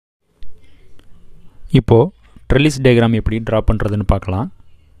இப்போது trellis diagram எப்படி draw பண்ணுறதுன்னு பார்க்கலாம்.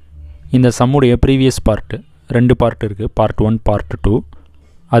 இந்த சம்முடைய ப்ரீவியஸ் பார்ட்டு 2 பார்ட் இருக்குது, பார்ட் 1 பார்ட் 2.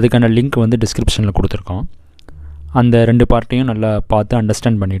 அதுக்கான லிங்க் வந்து டிஸ்கிரிப்ஷனில் கொடுத்துருக்கோம். அந்த 2 பார்ட்டையும் நல்லா பார்த்து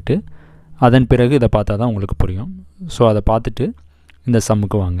அண்டர்ஸ்டாண்ட் பண்ணிவிட்டு அதன் பிறகு இதை பார்த்தா தான் உங்களுக்கு புரியும். ஸோ அதை பார்த்துட்டு இந்த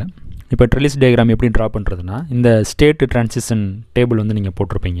சம்முக்கு வாங்க. இப்போ ட்ரெல்லிஸ் டயக்ராம் எப்படி ட்ரா பண்ணுறதுனா, இந்த ஸ்டேட் ட்ரான்சிஷன் டேபிள் வந்து நீங்கள்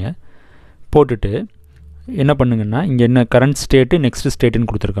போட்டிருப்பீங்க. போட்டுட்டு என்ன பண்ணுங்கன்னா, இங்கே என்ன கரண்ட் ஸ்டேட்டு நெக்ஸ்ட் ஸ்டேட்டுன்னு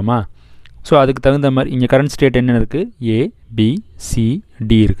கொடுத்துருக்கோமா. ஸோ அதுக்கு தகுந்த மாதிரி இங்கே கரண்ட் ஸ்டேட் என்னென்ன இருக்குது, ஏ பி சி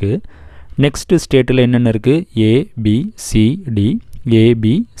டி இருக்குது. நெக்ஸ்ட்டு ஸ்டேட்டில் என்னென்ன இருக்குது, ஏ பி சி டி ஏ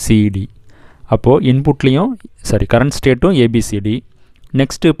பி சி டி. அப்போது இன்புட்லேயும் current ஸ்டேட்டும் ABCD,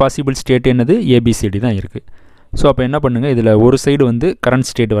 next possible state என்னது ஏபிசிடி தான் இருக்குது. ஸோ அப்போ என்ன பண்ணுங்கள், இதில் ஒரு சைடு வந்து கரண்ட்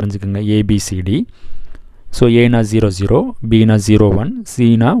ஸ்டேட் வரைஞ்சிக்கோங்க ஏபிசிடி. ஸோ ஏனா 00, பினா 01,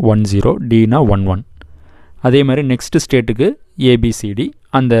 சினா 10, டினா 11. அதே மாதிரி நெக்ஸ்ட் ஸ்டேட்டுக்கு ஏபிசிடி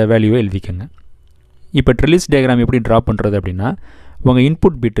அந்த வேல்யூவை எழுதிக்கோங்க. இப்போ ட்ரெல்லிஸ் டயக்ராம் எப்படி ட்ரா பண்ணுறது அப்படின்னா, உங்கள்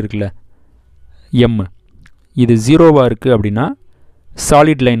இன்புட் பிட் இருக்குல்ல எம், இது 0வாக இருக்குது அப்படின்னா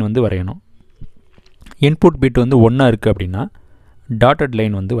சாலிட் லைன் வந்து வரையணும். இன்புட் பிட் வந்து 1ஆக இருக்குது அப்படின்னா டாட்டட்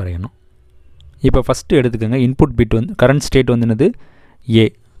லைன் வந்து வரையணும். இப்போ ஃபஸ்ட்டு எடுத்துக்கோங்க, இன்புட் பிட் வந்து கரண்ட் ஸ்டேட் வந்து என்னது ஏ.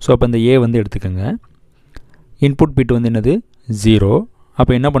 ஸோ அப்போ இந்த ஏ வந்து எடுத்துக்கோங்க. இன்புட் பிட் வந்து என்னது 0.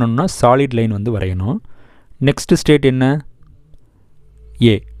 அப்போ என்ன பண்ணணும்னா சாலிட் லைன் வந்து வரையணும். நெக்ஸ்ட் ஸ்டேட் என்ன,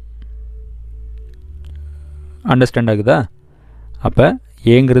 ஏ. அண்டர்ஸ்டாண்ட் ஆகுதா? அப்போ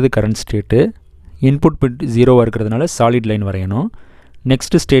ஏங்கிறது கரண்ட் ஸ்டேட்டு, இன்புட் பிட் 0வாக இருக்கிறதுனால சாலிட் லைன் வரையணும்.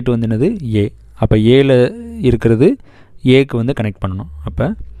 நெக்ஸ்ட் ஸ்டேட் வந்து என்னது ஏ. அப்போ ஏல இருக்கிறது ஏக்கு வந்து கனெக்ட் பண்ணணும். அப்போ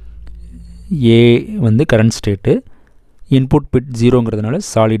ஏ வந்து current state, input bit 0ங்கிறதுனால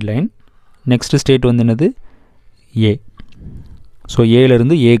solid line. Next state வந்து என்னது ஏ. ஸோ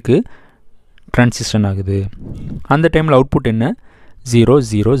ஏலேருந்து ஏக்கு ட்ரான்சிஷன் ஆகுது. அந்த டைமில் அவுட்புட் என்ன 0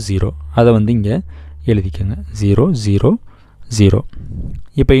 0 0. அதை வந்து இங்கே எழுதிக்கோங்க 0 0 0.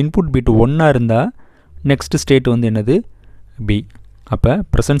 இப்போ இன்புட் பிட் 1ஆக இருந்தால் நெக்ஸ்ட் ஸ்டேட் வந்து என்னது பி. அப்போ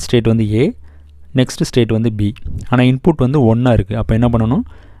ப்ரெசன்ட் ஸ்டேட் வந்து ஏ, நெக்ஸ்ட் ஸ்டேட் வந்து பி. ஆனால் இன்புட் வந்து 1ஆக இருக்குது. அப்போ என்ன பண்ணணும்,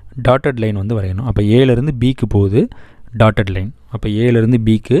 டாட்டட் லைன் வந்து வரையணும். அப்போ ஏலேருந்து பிக்கு போகுது டாட்டட் லைன். அப்போ ஏலேருந்து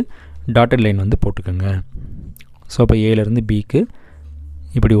பிக்கு டாட்டட் லைன் வந்து போட்டுக்கோங்க. ஸோ அப்போ ஏலேருந்து பிக்கு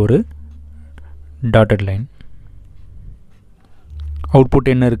இப்படி ஒரு டாட்டட் லைன்.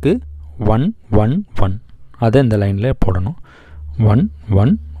 அவுட்புட் என்ன இருக்குது 1 1 1. அதை இந்த லைனில் போடணும் 1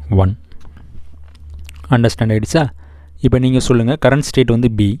 1 1. அண்டர்ஸ்டாண்ட் ஆகிடுச்சா? இப்போ நீங்கள் சொல்லுங்கள், கரண்ட் ஸ்டேட் வந்து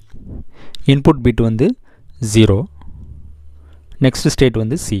பி, இன்புட் பிட் வந்து 0, நெக்ஸ்ட் ஸ்டேட்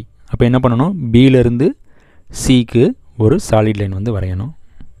வந்து சி. அப்போ என்ன பண்ணணும், பியிலேருந்து சிக்கு ஒரு சாலிட் லைன் வந்து வரையணும்.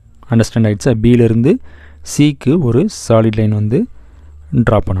 அண்டர்ஸ்டாண்ட் ஆகிடுச்சா? பியிலேருந்து சிக்கு ஒரு சாலிட் லைன் வந்து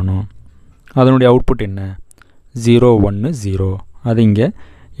ட்ரா பண்ணணும். அதனுடைய அவுட்புட் என்ன 0 1 0. அது இங்கே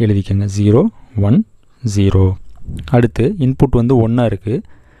எழுதிக்கோங்க 0 1 0. அடுத்து இன்புட் வந்து 1ஆக இருக்குது,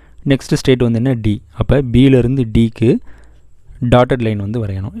 நெக்ஸ்ட் ஸ்டேட் வந்து என்ன டி. அப்போ பியிலேருந்து டிக்கு டாட்டட் லைன் வந்து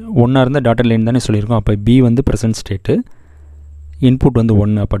வரையணும். 1ஆக இருந்தால் டாட்டட் லைன் தானே சொல்லியிருக்கோம். அப்போ பி வந்து ப்ரெசன்ட் ஸ்டேட்டு, இன்புட் வந்து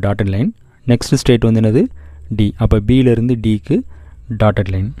 1, அப்போ டாட்டட் லைன். நெக்ஸ்ட் ஸ்டேட் வந்து என்னது டி. அப்போ பியிலேருந்து டிக்கு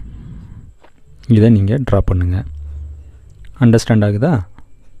டாட்டட் லைன். இதை நீங்கள் ட்ரா பண்ணுங்கள். அண்டர்ஸ்டாண்ட் ஆகுதா?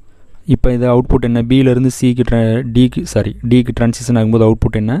 இப்போ இது அவுட்புட் என்ன, பியிலேருந்து சிக்கு டிக்கு ட்ரான்சிஷன் ஆகும்போது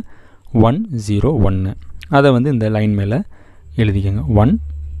அவுட்புட் என்ன 1 0 1. அதை வந்து இந்த லைன் மேலே எழுதிக்கோங்க 1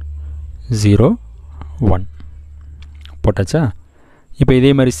 0 1. போட்டாச்சா? இப்போ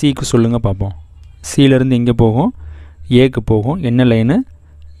இதே மாதிரி சிக்கு சொல்லுங்கள் பார்ப்போம். சியிலேருந்து எங்கே போகும், ஏக்கு போகும். என்ன லைனு,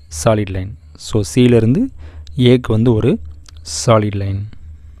 சாலிட் லைன். ஸோ சியிலேருந்து ஏக்கு வந்து ஒரு சாலிட் லைன்.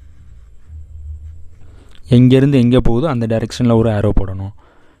 எங்கேருந்து எங்கே போகுதோ அந்த டைரெக்ஷனில் ஒரு ஆரோ போடணும்.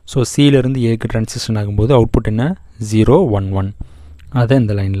 ஸோ சியிலேருந்து ஏக்கு ட்ரான்சிஷன் ஆகும்போது அவுட்புட் என்ன 0 1 1. அதை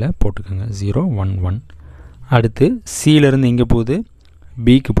இந்த லைனில் போட்டுக்கோங்க 0 1 1. அடுத்து சியிலேருந்து எங்கே போகுது,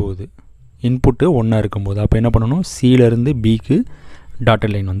 பிக்கு போகுது. இன்புட்டு 1ஆக இருக்கும்போது அப்போ என்ன பண்ணணும், சியிலேருந்து பிக்கு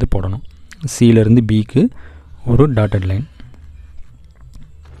டாட்டட் லைன் வந்து போடணும். சியிலேருந்து பிக்கு ஒரு டாட்டட் லைன்.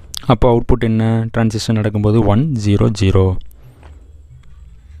 அப்போ அவுட்புட் என்ன, ட்ரான்சிஷன் நடக்கும்போது 1 0 0.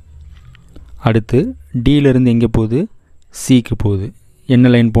 அடுத்து டியிலேருந்து எங்கே போகுது, சிக்கு போகுது. என்ன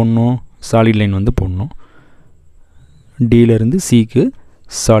லைன் போடணும், சாலிட் லைன் வந்து போடணும். டியிலேருந்து சிக்கு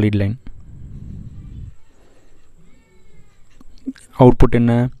சாலிட் லைன். அவுட்புட்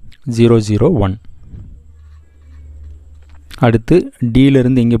என்ன 0 0 1. அடுத்து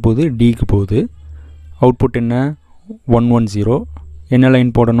டியிலேருந்து எங்கே போகுது, டிக்கு போகுது. அவுட்புட் என்ன 1 1 0. என்ன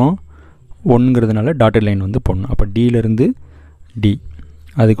லைன் போடணும், 1ங்கிறதுனால டாட்டட் லைன் வந்து போடணும். அப்போ டியிலேருந்து டி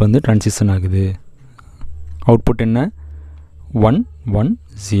அதுக்கு வந்து ட்ரான்சிஷன் ஆகுது. அவுட்புட் என்ன 1 1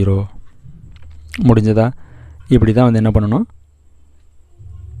 0. முடிஞ்சதா? இப்படி தான் வந்து என்ன பண்ணணும்,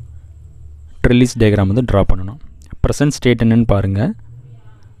 ட்ரெல்லிஸ் டயக்ராம் வந்து ட்ரா பண்ணணும். ப்ரெசன்ட் ஸ்டேட் என்னென்னு பாருங்கள்.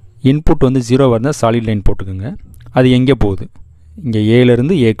 இன்புட் வந்து 0 இருந்தால் சாலிட் லைன் போட்டுக்குங்க. அது எங்கே போகுது? இங்கே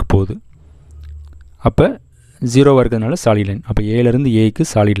ஏலேருந்து ஏக்கு போகுது. அப்போ 0 இருக்கிறதுனால சாலிட் லைன். அப்போ ஏலேருந்து ஏக்கு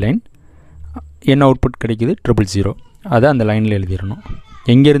சாலிட் லைன். என்ன அவுட்புட் கிடைக்குது? 000. அதை அந்த லைனில் எழுதிடணும்.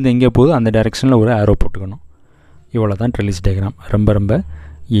 எங்கேருந்து எங்கே போகுது அந்த டைரெக்ஷனில் ஒரு ஆரோ போட்டுக்கணும். இவ்வளோ தான் ட்ரெல்லிஸ் டயக்ராம். ரொம்ப ரொம்ப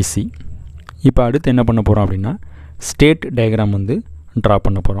ஈஸி. இப்போ அடுத்து என்ன பண்ண போகிறோம் அப்படின்னா ஸ்டேட் டயக்ராம் வந்து ட்ரா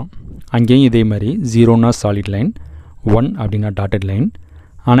பண்ண போகிறோம். அங்கேயும் இதே மாதிரி 0னா சாலிட் லைன், 1 அப்படின்னா டாட்டட் லைன்.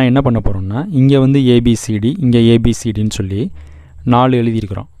 ஆனால் என்ன பண்ண போகிறோம்னா இங்கே வந்து ஏபிசிடி, இங்கே ஏபிசிடின்னு சொல்லி 4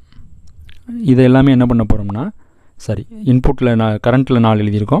 எழுதியிருக்கிறோம். இது எல்லாமே என்ன பண்ண போகிறோம்னா இன்புட்டில் கரண்ட்டில் 4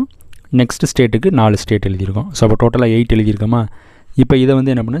 எழுதியிருக்கோம். நெக்ஸ்ட் ஸ்டேட்டுக்கு 4 ஸ்டேட் எழுதியிருக்கோம். ஸோ அப்போ டோட்டலாக 8 எழுதியிருக்கோமா. இப்போ இதை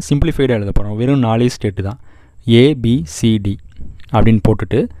வந்து என்ன பண்ண சிம்பிளிஃபைடாக எழுத போகிறோம். வெறும் 4 ஸ்டேட்டு தான். ஏபிசிடி அப்படின்னு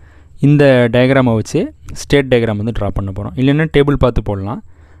போட்டுட்டு இந்த டயக்ராமை வச்சு ஸ்டேட் டயக்ராம் வந்து ட்ரா பண்ண போகிறோம். இல்லைன்னா டேபிள் பார்த்து போடலாம்.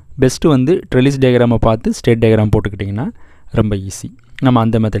 பெஸ்ட்டு வந்து ட்ரெல்லிஸ் டயக்ராமை பார்த்து ஸ்டேட் டயக்ராம் போட்டுக்கிட்டிங்கன்னா ரொம்ப ஈஸி. நம்ம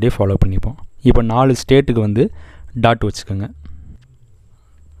அந்த மெத்தடே ஃபாலோ பண்ணிப்போம். இப்போ 4 ஸ்டேட்டுக்கு வந்து டாட் வச்சுக்கோங்க.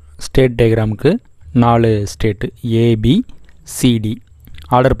 State டயக்ராமுக்கு 4 state ABCD.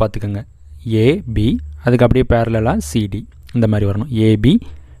 ஆர்டர் பார்த்துக்கோங்க. ஏபி அதுக்கு அப்படியே பேரலாக சிடி இந்த மாதிரி வரணும்.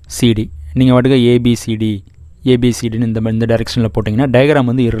 ஏபிசிடி. நீங்கள் வாட்டுக்க ஏபிசிடின்னு இந்த டைரெக்ஷனில் போட்டிங்கன்னா டயக்ராம்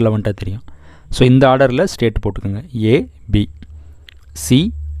வந்து இரலவெண்ட்டாக தெரியும். ஸோ இந்த ஆர்டரில் ஸ்டேட் போட்டுக்கோங்க. ஏபி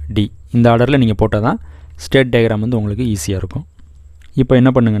சிடி இந்த ஆர்டரில் நீங்கள் போட்டால் தான் ஸ்டேட் டயக்ராம் வந்து உங்களுக்கு ஈஸியாக இருக்கும். இப்போ என்ன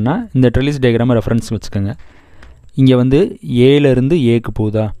பண்ணுங்கன்னா இந்த ட்ரெல்லிஸ் டயக்ராமை ரெஃபரன்ஸ் வச்சுக்கோங்க. இங்கே வந்து ஏலேருந்து ஏக்கு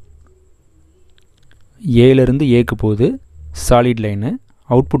போகுதா, ஏலேருந்து ஏக்கு போகுது சாலிட் லைனு.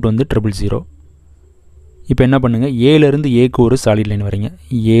 அவுட்புட் வந்து 000. இப்போ என்ன பண்ணுங்கள், ஏலேருந்து ஏக்கு ஒரு சாலிட் லைன் வரீங்க.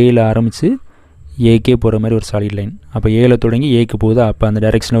 ஏல ஆரம்பித்து ஏக்கே போகிற மாதிரி ஒரு சாலிட் லைன். அப்போ ஏல தொடங்கி ஏக்கு போகுதா, அப்போ அந்த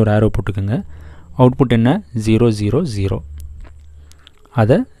டைரெக்ஷனில் ஒரு ஆரோ போட்டுக்கோங்க. அவுட்புட் என்ன 000.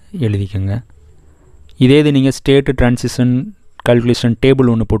 அதை எழுதிக்கோங்க. இதே இது நீங்கள் ஸ்டேட்டு ட்ரான்சிஷன் கால்குலேஷன்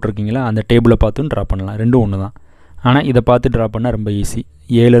டேபிள் ஒன்று போட்டிருக்கீங்களா, அந்த டேபிளை பார்த்தும் ட்ரா பண்ணலாம். ரெண்டும் ஒன்று தான். ஆனால் இதை பார்த்து ட்ரா பண்ணால் ரொம்ப ஈஸி.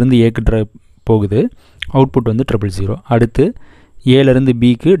 ஏலேருந்து ஏக்கு போகுது, அவுட்புட் வந்து 000. அடுத்து ஏலேருந்து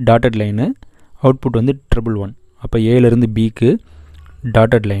பிக்கு டாட்டட் லைனு, அவுட்புட் வந்து 111. அப்போ ஏலேருந்து பிக்கு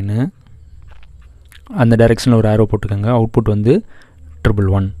டாட்டட் லைனு, அந்த டைரெக்ஷனில் ஒரு ஆரோ போட்டுக்கோங்க. அவுட்புட் வந்து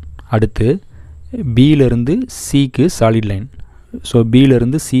 111. அடுத்து பியிலேருந்து சிக்கு சாலிட் லைன். ஸோ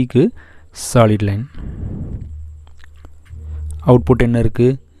பியிலேருந்து சிக்கு சாலிட் லைன். அவுட்புட் என்ன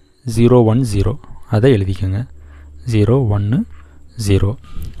இருக்குது 010. அதை எழுதிக்கோங்க 010.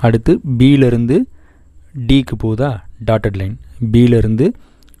 அடுத்து பியிலேருந்து டிக்கு போகுதா டாட்டட் லைன். பியிலேருந்து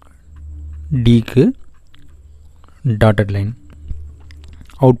டிக்கு டாட்டட் லைன்.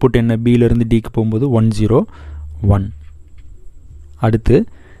 அவுட்புட் என்ன பியிலேருந்து டிக்கு போகும்போது 101. அடுத்து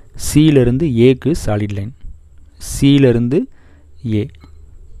சியிலேருந்து ஏக்கு சாலிட் லைன். சியிலேருந்து ஏ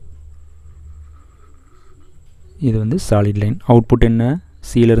இது வந்து சாலிட் லைன். அவுட்புட் என்ன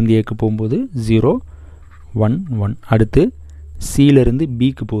சியிலேருந்து ஏக்கு போகும்போது 011. அடுத்து சியிலேருந்து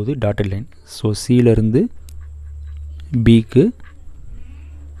பிக்கு போகுது டாட்டட் லைன். ஸோ சியிலேருந்து பிக்கு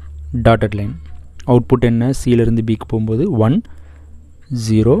டாட்டட் லைன். அவுட்புட் என்ன சியிலேருந்து பிக்கு போகும்போது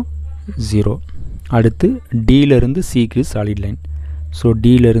 100. அடுத்து டியிலேருந்து சிக்கு சாலிட் லைன். ஸோ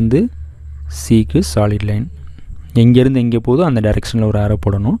டியிலேருந்து சிக்கு சாலிட் லைன். எங்கேருந்து எங்கே போகுதோ அந்த டைரெக்ஷனில் ஒரு ஆரோ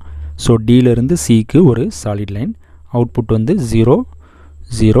போடணும். ஸோ டியிலேருந்து சிக்கு ஒரு சாலிட் லைன். அவுட்புட் வந்து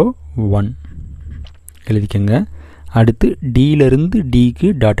 001 எழுதிக்கங்க. அடுத்து டியிலேருந்து டிக்கு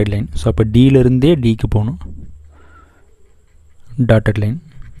டாட்டட் லைன். ஸோ அப்போ டியிலேருந்தே டிக்கு போகணும் டாட்டட் லைன்.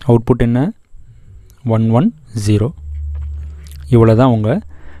 அவுட்புட் என்ன 110. இவ்வளோ தான் உங்கள்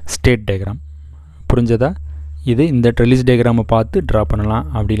ஸ்டேட் டயக்ராம். புரிஞ்சதா? இது இந்த ட்ரெல்லிஸ் டயக்ராமை பார்த்து ட்ரா பண்ணலாம்.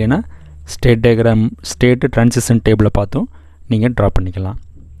 அப்படி இல்லைன்னா ஸ்டேட் டயக்ராம் ஸ்டேட்டு ட்ரான்சிஷன் டேபிளை பார்த்தும் நீங்கள் ட்ரா பண்ணிக்கலாம்.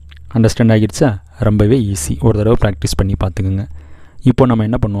 அண்டர்ஸ்டாண்ட் ஆகிடுச்சா? ரொம்பவே ஈஸி. ஒரு தடவை ப்ராக்டிஸ் பண்ணி பார்த்துக்குங்க. இப்போ நம்ம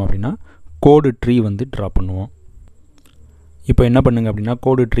என்ன பண்ணுவோம் அப்படின்னா கோடு ட்ரீ வந்து ட்ரா பண்ணுவோம். இப்போ என்ன பண்ணுங்க அப்படின்னா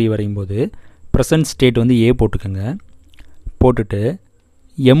கோடு ட்ரீ வரையும்போது ப்ரெசன்ட் ஸ்டேட் வந்து ஏ போட்டுக்கோங்க. போட்டுட்டு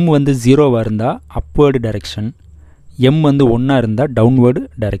எம் வந்து 0வாக இருந்தால் அப்வேர்டு டைரெக்ஷன், எம் வந்து 1ஆக இருந்தால் டவுன்வேர்டு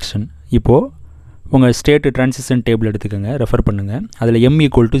டைரெக்ஷன். இப்போது உங்கள் ஸ்டேட்டு ட்ரான்சிஷன் டேபிள் எடுத்துக்கோங்க, ரெஃபர் பண்ணுங்கள். அதில் m =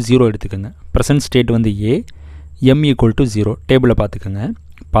 0 எடுத்துக்கோங்க. ப்ரெசன்ட் ஸ்டேட் வந்து ஏ, m = 0 டேபிளை பார்த்துக்கோங்க.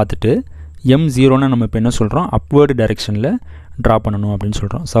 பார்த்துட்டு m0னா நம்ம இப்போ என்ன சொல்கிறோம், அப்வேர்டு டைரெக்ஷனில் ட்ரா பண்ணணும் அப்படின்னு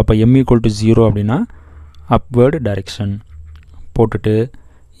சொல்கிறோம். ஸோ அப்போ m = 0 அப்படின்னா அப்வேர்டு டைரெக்ஷன் போட்டுட்டு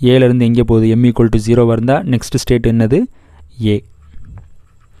ஏலேருந்து எங்கே போகுது m = 0 இருந்தால் நெக்ஸ்ட் ஸ்டேட் என்னது ஏ.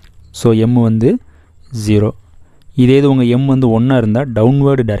 ஸோ m வந்து 0. இதே இது உங்கள் m வந்து 1ஆக இருந்தால்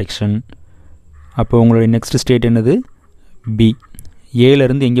டவுன்வேர்டு டைரெக்ஷன். அப்போ உங்களுடைய நெக்ஸ்ட் ஸ்டேட் என்னது பி.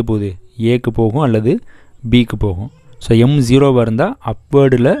 ஏலேருந்து எங்கே போகுது ஏக்கு போகும் அல்லது பிக்கு போகும். ஸோ எம் 0வாக இருந்தால்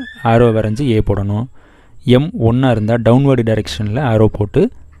அப்வேர்டில் ஆரோ வரைஞ்சி ஏ போடணும். எம் 1ஆக இருந்தால் டவுன்வேர்டு டைரெக்ஷனில் ஆரோ போட்டு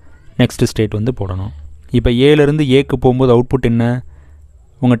நெக்ஸ்ட் ஸ்டேட் வந்து போடணும். இப்போ ஏலேருந்து ஏக்கு போகும்போது அவுட்புட் என்ன?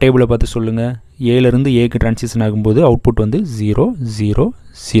 உங்கள் டேபிளை பார்த்து சொல்லுங்கள். ஏலேருந்து ஏக்கு ட்ரான்சிஷன் ஆகும்போது அவுட்புட் வந்து 0 0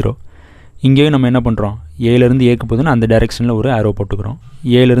 0. இங்கேயும் நம்ம என்ன பண்ணுறோம்? ஏலேருந்து ஏக்கு போகுதுன்னா அந்த டைரெக்ஷனில் ஒரு ஆரோ போட்டுக்கிறோம்.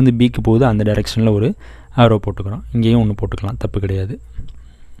 ஏலேருந்து பிக்கு போகுது அந்த டைரெக்ஷனில் ஒரு ஆரோ போட்டுக்கிறோம். இங்கேயும் ஒன்று போட்டுக்கலாம், தப்பு கிடையாது.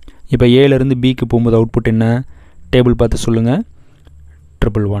 இப்போ ஏலேருந்து பிக்கு போகும்போது அவுட்புட் என்ன? டேபிள் பார்த்து சொல்லுங்கள்.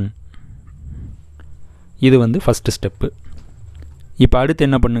 111. இது வந்து ஃபஸ்ட்டு ஸ்டெப்பு. இப்போ அடுத்து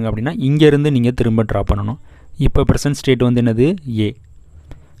என்ன பண்ணுங்க அப்படின்னா, இங்கேருந்து நீங்கள் திரும்ப ட்ரா பண்ணணும். இப்போ ப்ரெசன்ட் ஸ்டேட் வந்து என்னது? ஏ.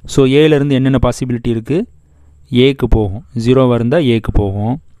 ஸோ ஏலேருந்து என்னென்ன பாசிபிலிட்டி இருக்குது? ஏக்கு போகும். 0வாக இருந்தால் ஏக்கு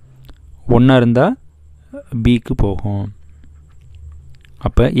போகும், 1ஆக இருந்தால் பிக்கு போகும்.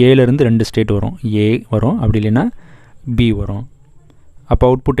 அப்போ ஏலேருந்து 2 ஸ்டேட் வரும். ஏ வரும், அப்படி இல்லைன்னா பி வரும். அப்போ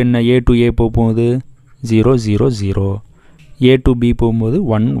அவுட்புட் என்ன? ஏ டு ஏ போகும்போது 0 0 0, ஏ டு பி போகும்போது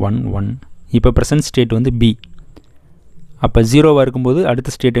 1 1 1. இப்போ ப்ரெசன்ட் ஸ்டேட் வந்து பி. அப்போ 0வாக இருக்கும்போது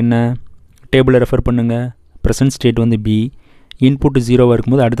அடுத்த ஸ்டேட் என்ன? டேபிளை ரெஃபர் பண்ணுங்கள். ப்ரெசன்ட் ஸ்டேட் வந்து பி. இன்புட் 0வாக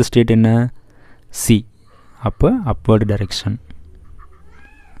இருக்கும்போது அடுத்த ஸ்டேட் என்ன? சி. அப்போ அப்வேர்டு டைரெக்ஷன்.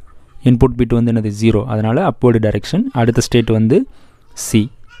 இன்புட் பிட் வந்து என்னது? 0. அதனால் அப்வேர்டு டைரெக்ஷன். அடுத்த ஸ்டேட் வந்து சி.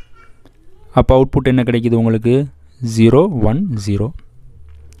 அப்போ அவுட்புட் என்ன கிடைக்கிது உங்களுக்கு? 0 1 0.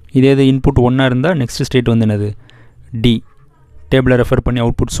 இதே இது இன்புட் 1ஆக இருந்தால் நெக்ஸ்ட் ஸ்டேட் வந்து என்னது? டி. டேபிளை ரெஃபர் பண்ணி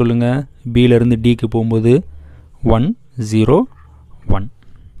அவுட்புட் சொல்லுங்கள். பியிலேருந்து டிக்கு போகும்போது 1 0 1.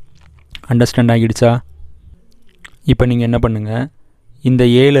 அண்டர்ஸ்டாண்ட் ஆகிடுச்சா? இப்போ நீங்கள் என்ன பண்ணுங்கள்? இந்த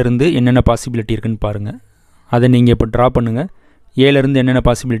ஏலேருந்து என்னென்ன பாசிபிலிட்டி இருக்குதுன்னு பாருங்கள். அதை நீங்கள் இப்போ ட்ரா பண்ணுங்கள். ஏலேருந்து என்னென்ன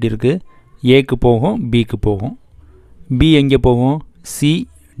பாசிபிலிட்டி இருக்குது? ஏக்கு போகும், பிக்கு போகும். பி எங்கே போகும்? சி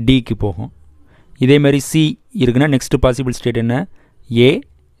டிக்கு போகும். இதேமாதிரி சி இருக்குன்னா நெக்ஸ்ட்டு பாசிபிள் ஸ்டேட் என்ன? ஏ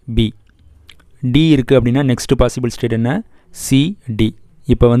பி. டி இருக்குது அப்படின்னா நெக்ஸ்ட்டு பாசிபிள் ஸ்டேட் என்ன? C D.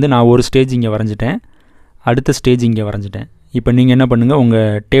 இப்போ வந்து நான் ஒரு ஸ்டேஜ் இங்கே வரைஞ்சிட்டேன், அடுத்த ஸ்டேஜ் இங்கே வரைஞ்சிட்டேன். இப்போ நீங்கள் என்ன பண்ணுங்கள்?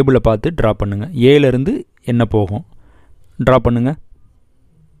 உங்கள் டேபிளை பார்த்து ட்ரா பண்ணுங்கள். ஏலேருந்து என்ன போகும்? ட்ரா பண்ணுங்கள்.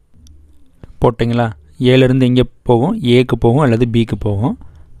 போட்டிங்களா? ஏலேருந்து எங்கே போகும்? ஏக்கு போகும் அல்லது பிக்கு போகும்.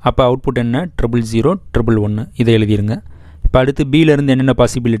 அப்போ அவுட்புட் என்ன? 0 0 1 1. இதை எழுதிடுங்க. இப்போ அடுத்து பியிலேருந்து என்னென்ன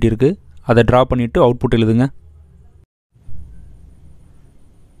பாசிபிலிட்டி இருக்குது அதை ட்ரா பண்ணிவிட்டு அவுட்புட் எழுதுங்க.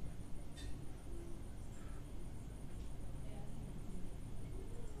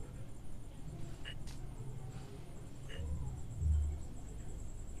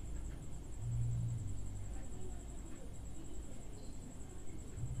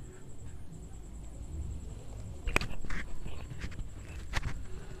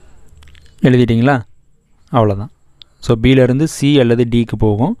 எழுதிட்டிங்களா? அவ்வளோதான். ஸோ பியிலேருந்து சி அல்லது டிக்கு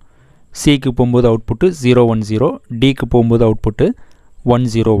போகும். சிக்கு போகும்போது அவுட்புட்டு 0 1 0, டிக்கு போகும்போது அவுட்புட்டு 1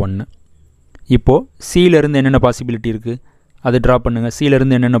 0 1. இப்போது சியிலேருந்து என்னென்ன பாசிபிலிட்டி இருக்குது அதை ட்ரா பண்ணுங்கள்.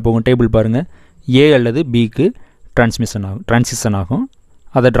 சியிலேருந்து என்னென்ன போகும்? டேபிள் பாருங்கள். ஏ அல்லது பிக்கு ட்ரான்சிஷன் ஆகும்.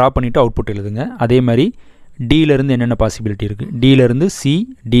 அதை ட்ரா பண்ணிவிட்டு அவுட்புட் எழுதுங்க. அதே மாதிரி டியிலேருந்து என்னென்ன பாசிபிலிட்டி இருக்குது? டியிலேருந்து சி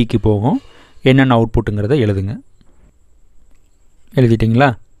டிக்கு போகும். என்னென்ன அவுட்புட்டுங்கிறத எழுதுங்க.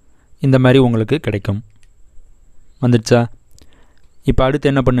 எழுதிட்டிங்களா? இந்த மாதிரி உங்களுக்கு கிடைக்கும். வந்துடுச்சா? இப்போ அடுத்து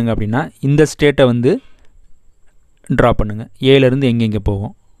என்ன பண்ணுங்க அப்படின்னா, இந்த ஸ்டேட்டை வந்து ட்ரா பண்ணுங்கள். ஏலேருந்து எங்கெங்கே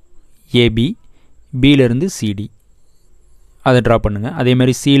போகும்? ஏபி. பியிலேருந்து சிடி. அதை ட்ரா பண்ணுங்கள்.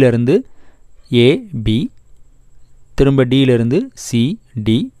 அதேமாதிரி சியிலேருந்து ஏபி, திரும்ப டியிலேருந்து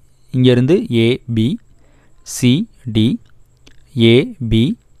சிடி, இங்கேருந்து AB CD AB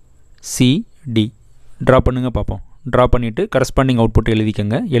CD. Draw பண்ணுங்கள் பார்ப்போம். ட்ரா பண்ணிவிட்டு கரஸ்பாண்டிங் அவுட்புட்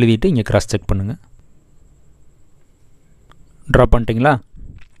எழுதிக்கங்க. எழுதிட்டு இங்கே கிராஸ் செக் பண்ணுங்கள். ட்ரா பண்ணிட்டீங்களா?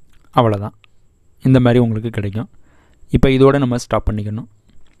 அவ்வளோதான். இந்த மாதிரி உங்களுக்கு கிடைக்கும். இப்போ இதோடு நம்ம ஸ்டாப் பண்ணிக்கணும்.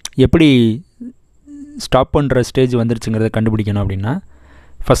 எப்படி ஸ்டாப் பண்ணுற ஸ்டேஜ் வந்துருச்சுங்கிறத கண்டுபிடிக்கணும் அப்படின்னா,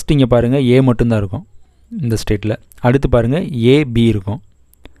 ஃபஸ்ட்டு இங்கே பாருங்கள் ஏ மட்டும்தான் இருக்கும் இந்த ஸ்டேட்டில். அடுத்து பாருங்கள் ஏபி இருக்கும்.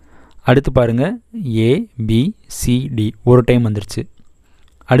 அடுத்து பாருங்கள் ஏபிசிடி ஒரு டைம் வந்துருச்சு.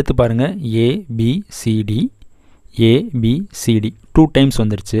 அடுத்து பாருங்கள் ஏபிசிடி ஏபிசிடி 2 டைம்ஸ்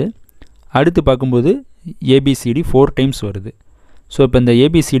வந்துருச்சு. அடுத்து பார்க்கும்போது ஏபிசிடி 4 டைம்ஸ் வருது. ஸோ இப்போ இந்த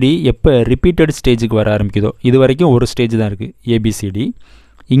ஏபிசிடி எப்போ ரிப்பீட்டட் ஸ்டேஜுக்கு வர ஆரம்பிக்குதோ, இது வரைக்கும் ஒரு ஸ்டேஜ் தான் இருக்குது ஏபிசிடி.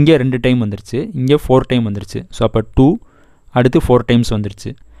 இங்கே 2 டைம் வந்துருச்சு, இங்கே 4 டைம் வந்துருச்சு. ஸோ அப்போ 2 அடுத்து 4 டைம்ஸ்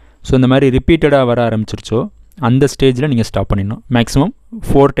வந்துருச்சு. ஸோ இந்த மாதிரி ரிப்பீட்டடாக வர ஆரம்பிச்சிருச்சோ அந்த ஸ்டேஜில் நீங்கள் ஸ்டாப் பண்ணிடணும். மேக்ஸிமம்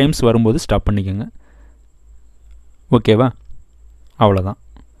 4 டைம்ஸ் வரும்போது ஸ்டாப் பண்ணிக்கோங்க. ஓகேவா? அவ்வளோதான்.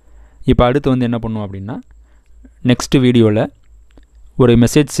 இப்போ அடுத்து வந்து என்ன பண்ணுவோம் அப்படின்னா, நெக்ஸ்ட் வீடியோவில் ஒரு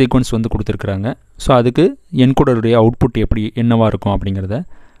மெசேஜ் சீக்வன்ஸ் வந்து கொடுத்துருக்குறாங்க. ஸோ அதுக்கு என்கோடருடைய அவுட்புட் எப்படி என்னவாக இருக்கும் அப்படிங்கிறத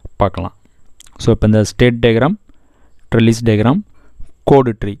பார்க்கலாம். ஸோ இப்போ இந்த ஸ்டேட் டயக்ராம், ட்ரெல்லிஸ் டயக்ராம்,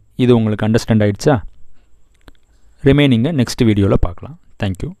 கோடு ட்ரீ இது உங்களுக்கு அண்டர்ஸ்டாண்ட் ஆகிடுச்சா? ரிமைனிங்கை நெக்ஸ்ட் வீடியோவில் பார்க்கலாம்.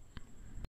 தேங்க்யூ.